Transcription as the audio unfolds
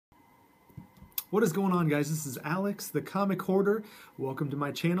What is going on, guys? This is Alex, the Comic Hoarder. Welcome to my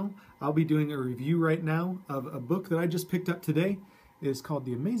channel. I'll be doing a review right now of a book that I just picked up today. It is called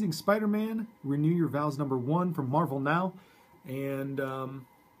The Amazing Spider-Man, Renew Your Vows #1 from Marvel Now. And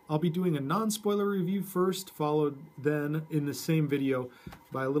I'll be doing a non-spoiler review first, followed then in the same video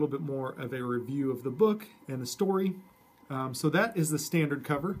by a little bit more of a review of the book and the story. So that is the standard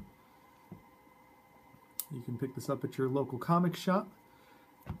cover. You can pick this up at your local comic shop.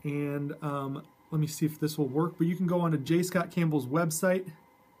 And let me see if this will work, but you can go on to J. Scott Campbell's website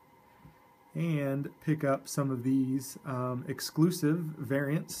and pick up some of these exclusive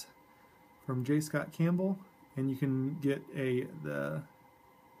variants from J. Scott Campbell, and you can get the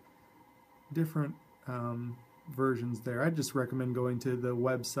different versions there. I just recommend going to the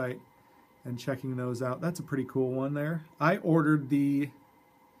website and checking those out. That's a pretty cool one there. I ordered the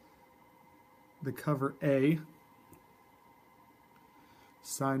cover A,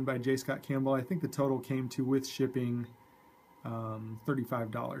 signed by J. Scott Campbell. I think the total came to, with shipping,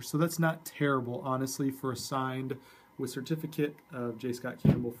 $35. So that's not terrible, honestly, for a signed with certificate of J. Scott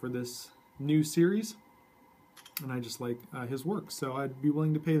Campbell for this new series. And I just like his work, so I'd be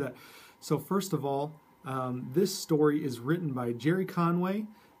willing to pay that. So first of all, this story is written by Jerry Conway.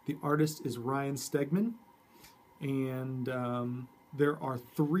 The artist is Ryan Stegman. And there are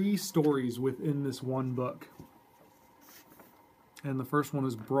 3 stories within this one book. And the first one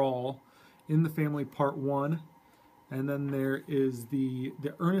is Brawl in the Family Part 1. And then there is the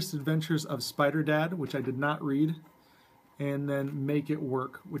Earnest Adventures of Spider-Dad, which I did not read. And then Make It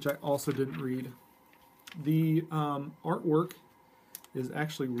Work, which I also didn't read. The artwork is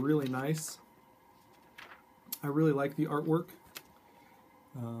actually really nice. I really like the artwork.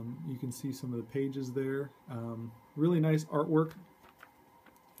 You can see some of the pages there. Really nice artwork.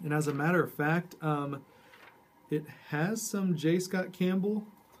 And as a matter of fact, it has some J. Scott Campbell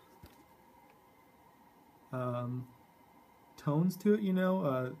tones to it, you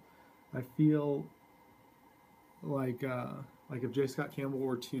know. I feel like if J. Scott Campbell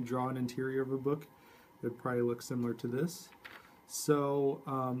were to draw an interior of a book, it would probably look similar to this. So,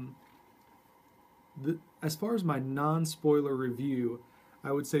 as far as my non-spoiler review,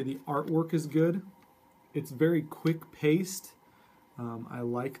 I would say the artwork is good. It's very quick-paced. I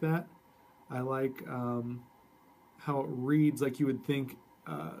like that. I like how it reads like you would think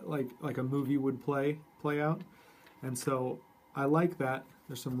like a movie would play out, and so I like that.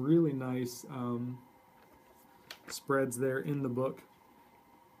 There's some really nice spreads there in the book.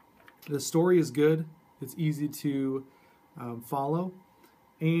 The story is good. It's easy to follow,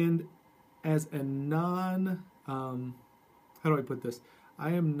 and as a how do I put this?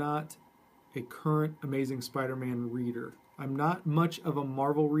 I am not a current Amazing Spider-Man reader. I'm not much of a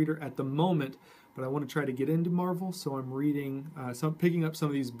Marvel reader at the moment, but I want to try to get into Marvel, so I'm reading, picking up some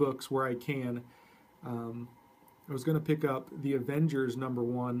of these books where I can. I was going to pick up the Avengers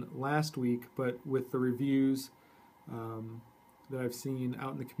 #1 last week, but with the reviews that I've seen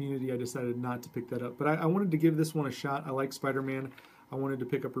out in the community, I decided not to pick that up. But I wanted to give this one a shot. I like Spider-Man. I wanted to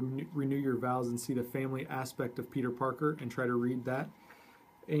pick up Renew Your Vows and see the family aspect of Peter Parker and try to read that.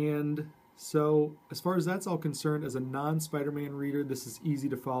 And so, as far as that's all concerned, as a non-Spider-Man reader, this is easy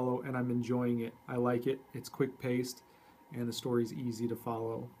to follow, and I'm enjoying it. I like it. It's quick-paced, and the story's easy to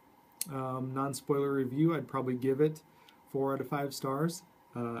follow. Non-spoiler review, I'd probably give it 4 out of 5 stars.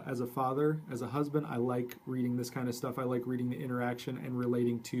 As a father, as a husband, I like reading this kind of stuff. I like reading the interaction and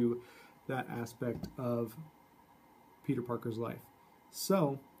relating to that aspect of Peter Parker's life.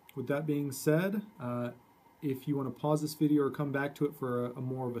 So, with that being said, if you want to pause this video or come back to it for a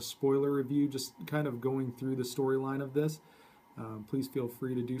more of a spoiler review, just kind of going through the storyline of this, please feel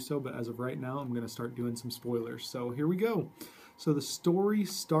free to do so. But as of right now, I'm going to start doing some spoilers. So here we go. So the story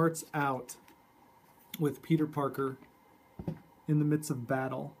starts out with Peter Parker in the midst of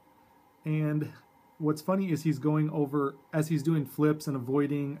battle. And what's funny is he's going over, as he's doing flips and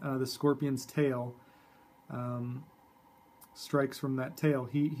avoiding the scorpion's tail, strikes from that tail,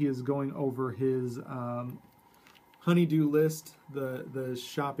 he is going over his honeydew list, the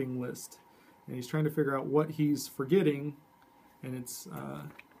shopping list, and he's trying to figure out what he's forgetting, and it's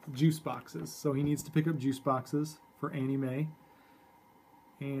juice boxes. So he needs to pick up juice boxes for Annie Mae,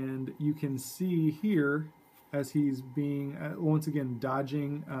 and you can see here as he's being once again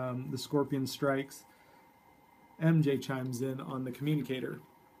dodging the scorpion strikes, MJ chimes in on the communicator,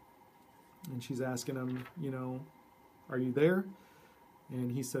 and she's asking him, you know, are you there? And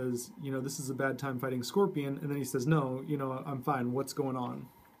he says, you know, this is a bad time fighting Scorpion. And then he says, no, you know, I'm fine. What's going on?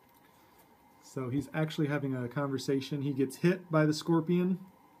 So he's actually having a conversation. He gets hit by the Scorpion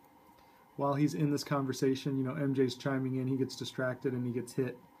while he's in this conversation. You know, MJ's chiming in. He gets distracted and he gets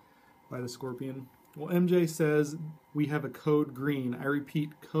hit by the scorpion. Well, MJ says we have a code green. I repeat,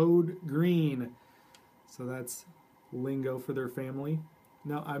 code green. So that's lingo for their family.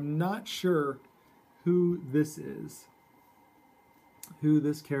 Now, I'm not sure who this is, who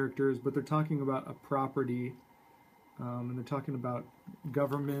this character is, but they're talking about a property, and they're talking about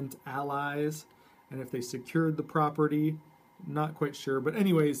government allies, and if they secured the property, not quite sure. But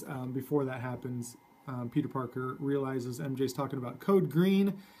anyways, before that happens, Peter Parker realizes MJ's talking about code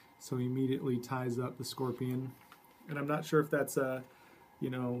green, so he immediately ties up the scorpion. And I'm not sure if that's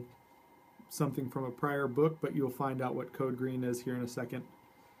something from a prior book, but you'll find out what code green is here in a second.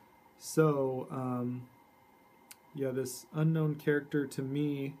 So, yeah, this unknown character to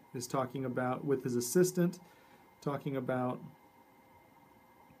me is talking about, with his assistant, talking about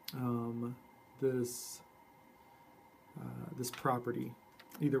this property.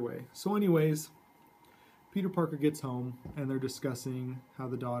 Either way. So anyways, Peter Parker gets home, and they're discussing how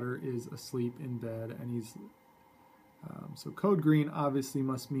the daughter is asleep in bed, and he's... so code green obviously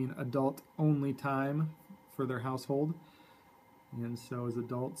must mean adult-only time for their household. And so as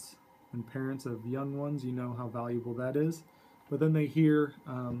adults and parents of young ones, you know how valuable that is. But then they hear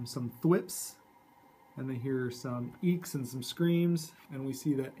some thwips, and they hear some eeks and some screams, and we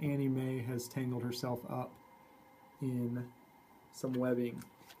see that Annie Mae has tangled herself up in some webbing.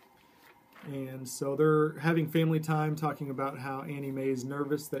 And so they're having family time, talking about how Annie Mae is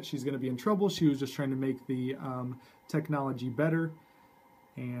nervous that she's going to be in trouble. She was just trying to make the technology better,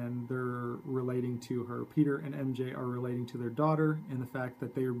 and they're relating to her. Peter and MJ are relating to their daughter, and the fact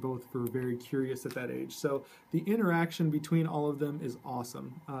that they are both very curious at that age. So the interaction between all of them is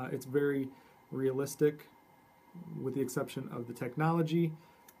awesome. It's very realistic, with the exception of the technology.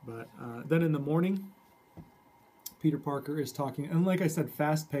 But then in the morning, Peter Parker is talking, and like I said,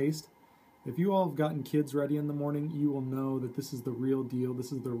 fast-paced. If you all have gotten kids ready in the morning, you will know that this is the real deal.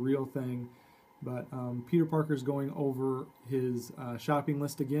 This is the real thing. But Peter Parker's going over his shopping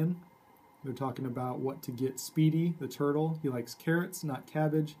list again. They're talking about what to get Speedy, the turtle. He likes carrots, not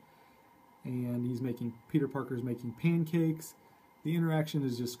cabbage. And Peter Parker's making pancakes. The interaction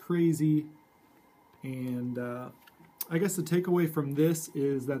is just crazy. And I guess the takeaway from this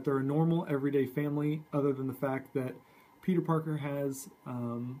is that they're a normal, everyday family, other than the fact that Peter Parker has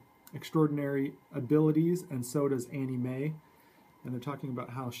extraordinary abilities, and so does Annie Mae. And they're talking about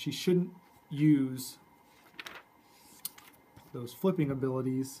how she shouldn't use those flipping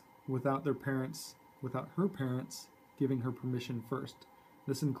abilities without her parents giving her permission first.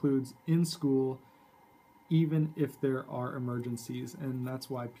 This includes in school, even if there are emergencies, and that's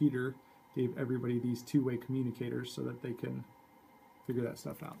why Peter gave everybody these two-way communicators so that they can figure that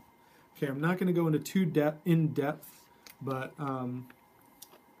stuff out. Okay, I'm not going to go into too in-depth, but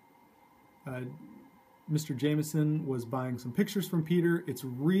Mr. Jameson was buying some pictures from Peter. It's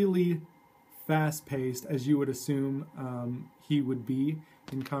really fast-paced, as you would assume he would be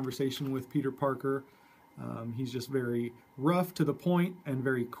in conversation with Peter Parker. He's just very rough to the point and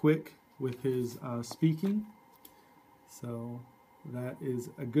very quick with his speaking. So that is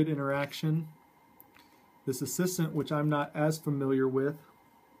a good interaction. This assistant, which I'm not as familiar with,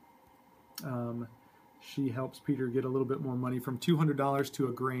 she helps Peter get a little bit more money, from $200 to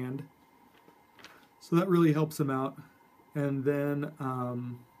 $1,000. So that really helps him out. And then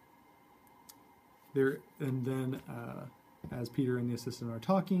as Peter and the assistant are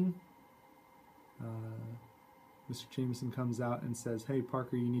talking, Mr. Jameson comes out and says, "Hey,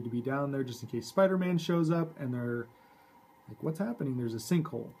 Parker, you need to be down there just in case Spider-Man shows up." And they're like, "What's happening?" There's a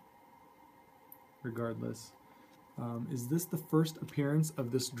sinkhole. Regardless. Is this the first appearance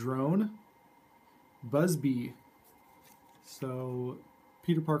of this drone? Busby. So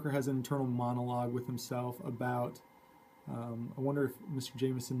Peter Parker has an internal monologue with himself about, I wonder if Mr.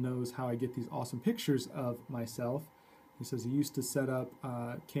 Jameson knows how I get these awesome pictures of myself. He says he used to set up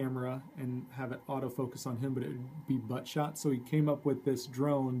a camera and have it autofocus on him, but it would be butt shots. So he came up with this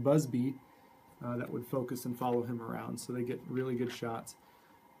drone, Busby, that would focus and follow him around. So they get really good shots.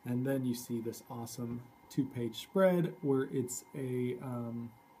 And then you see this awesome 2-page spread where it's a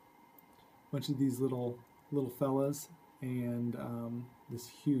bunch of these little fellas and this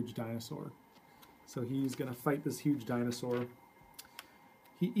huge dinosaur. So he's going to fight this huge dinosaur.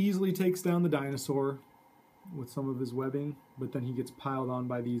 He easily takes down the dinosaur with some of his webbing, but then he gets piled on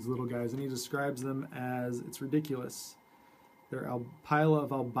by these little guys, and he describes them as, it's ridiculous, they're a pile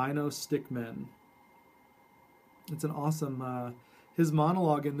of albino stickmen. It's an awesome, his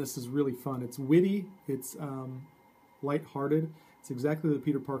monologue in this is really fun. It's witty, it's lighthearted. It's exactly the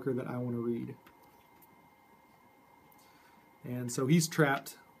Peter Parker that I want to read. And so he's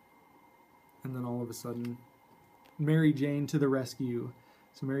trapped, and then all of a sudden, Mary Jane to the rescue.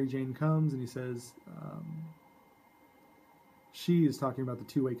 So Mary Jane comes and he says, she is talking about the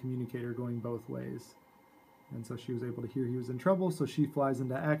two-way communicator going both ways. And so she was able to hear he was in trouble, so she flies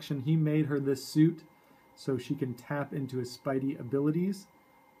into action. He made her this suit so she can tap into his Spidey abilities.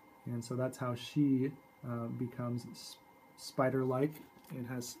 And so that's how she becomes spider-like and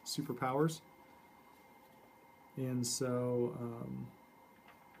has superpowers. And so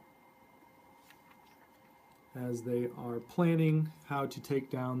as they are planning how to take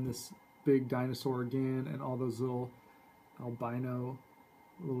down this big dinosaur again and all those little albino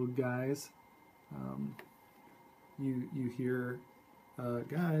little guys, you hear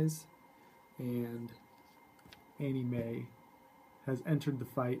guys, and Annie Mae has entered the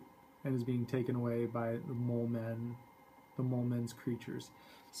fight and is being taken away by the mole men's creatures.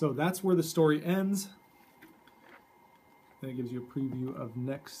 So that's where the story ends. Then it gives you a preview of the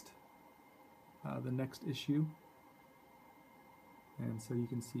next issue. And so you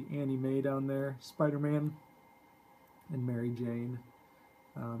can see Annie Mae down there, Spider-Man, and Mary Jane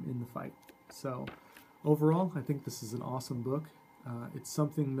in the fight. So overall, I think this is an awesome book. It's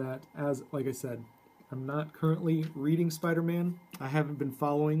something that, like I said, I'm not currently reading Spider-Man. I haven't been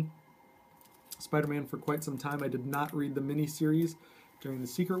following Spider-Man for quite some time. I did not read the miniseries during the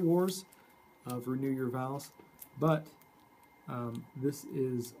Secret Wars of Renew Your Vows, but this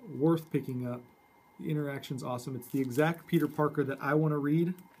is worth picking up. The interaction's awesome. It's the exact Peter Parker that I want to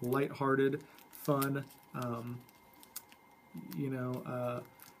read. Lighthearted, fun,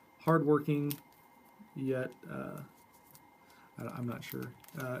 hardworking, yet I'm not sure.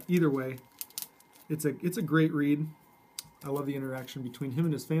 Either way, it's a great read. I love the interaction between him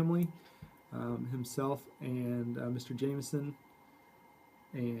and his family, himself and Mr. Jameson.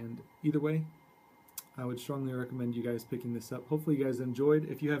 And either way, I would strongly recommend you guys picking this up. Hopefully you guys enjoyed.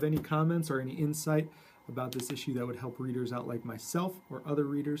 If you have any comments or any insight about this issue that would help readers out like myself or other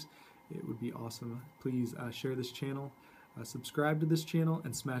readers, it would be awesome. Please share this channel, subscribe to this channel,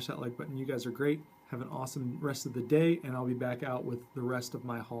 and smash that like button. You guys are great. Have an awesome rest of the day, and I'll be back out with the rest of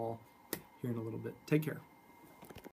my haul here in a little bit. Take care.